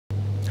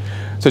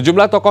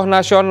Sejumlah tokoh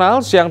nasional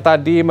siang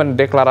tadi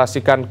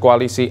mendeklarasikan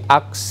koalisi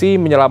aksi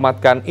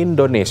menyelamatkan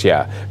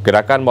Indonesia.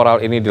 Gerakan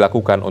moral ini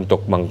dilakukan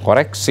untuk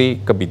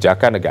mengkoreksi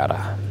kebijakan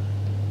negara.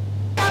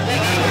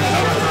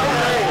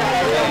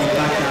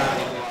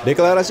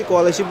 Deklarasi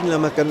Koalisi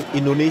Menyelamatkan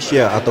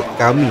Indonesia atau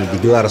KAMI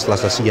digelar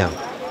Selasa siang.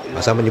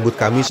 Masa menyebut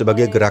KAMI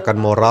sebagai gerakan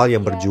moral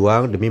yang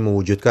berjuang demi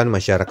mewujudkan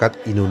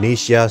masyarakat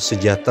Indonesia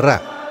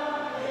sejahtera.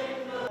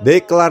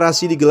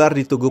 Deklarasi digelar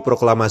di Tugu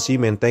Proklamasi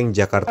Menteng,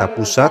 Jakarta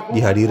Pusat,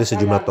 dihadiri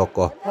sejumlah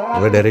tokoh,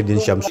 mulai dari Din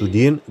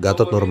Syamsuddin,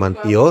 Gatot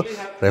Nurmantio,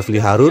 Refli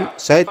Harun,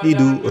 Said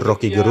Didu,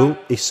 Rocky Gerung,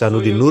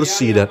 Ihsanuddin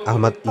Nursi, dan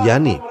Ahmad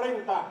Yani.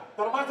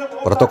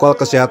 Protokol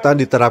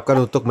kesehatan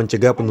diterapkan untuk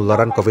mencegah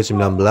penularan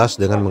COVID-19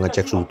 dengan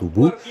mengecek suhu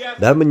tubuh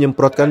dan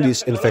menyemprotkan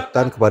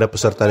disinfektan kepada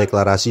peserta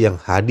deklarasi yang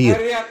hadir.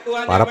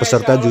 Para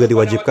peserta juga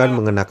diwajibkan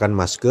mengenakan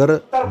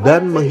masker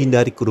dan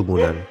menghindari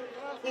kerumunan.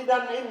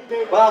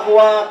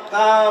 Bahwa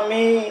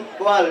kami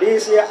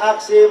Koalisi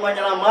Aksi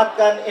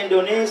Menyelamatkan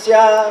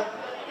Indonesia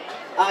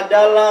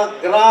adalah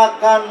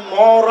gerakan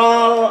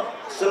moral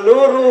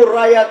seluruh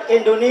rakyat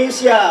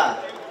Indonesia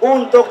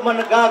untuk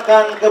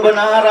menegakkan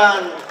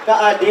kebenaran,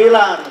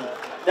 keadilan,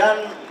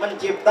 dan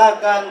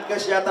menciptakan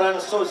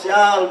kesejahteraan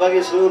sosial bagi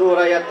seluruh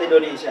rakyat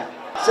Indonesia.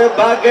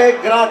 Sebagai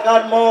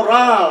gerakan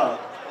moral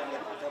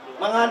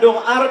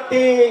mengandung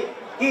arti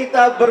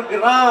kita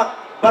bergerak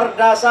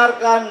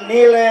berdasarkan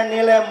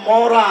nilai-nilai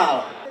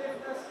moral.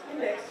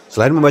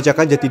 Selain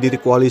membacakan jati diri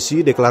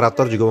koalisi,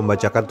 deklarator juga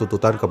membacakan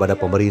tuntutan kepada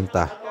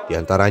pemerintah. Di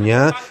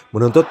antaranya,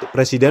 menuntut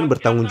Presiden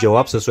bertanggung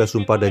jawab sesuai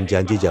sumpah dan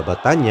janji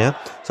jabatannya,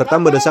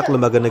 serta mendesak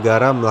lembaga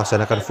negara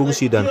melaksanakan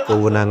fungsi dan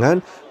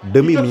kewenangan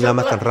demi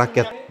menyelamatkan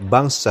rakyat,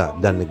 bangsa,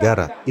 dan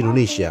negara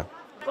Indonesia.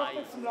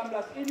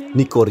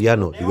 Niko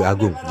Riano, Dewi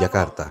Agung,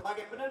 Jakarta.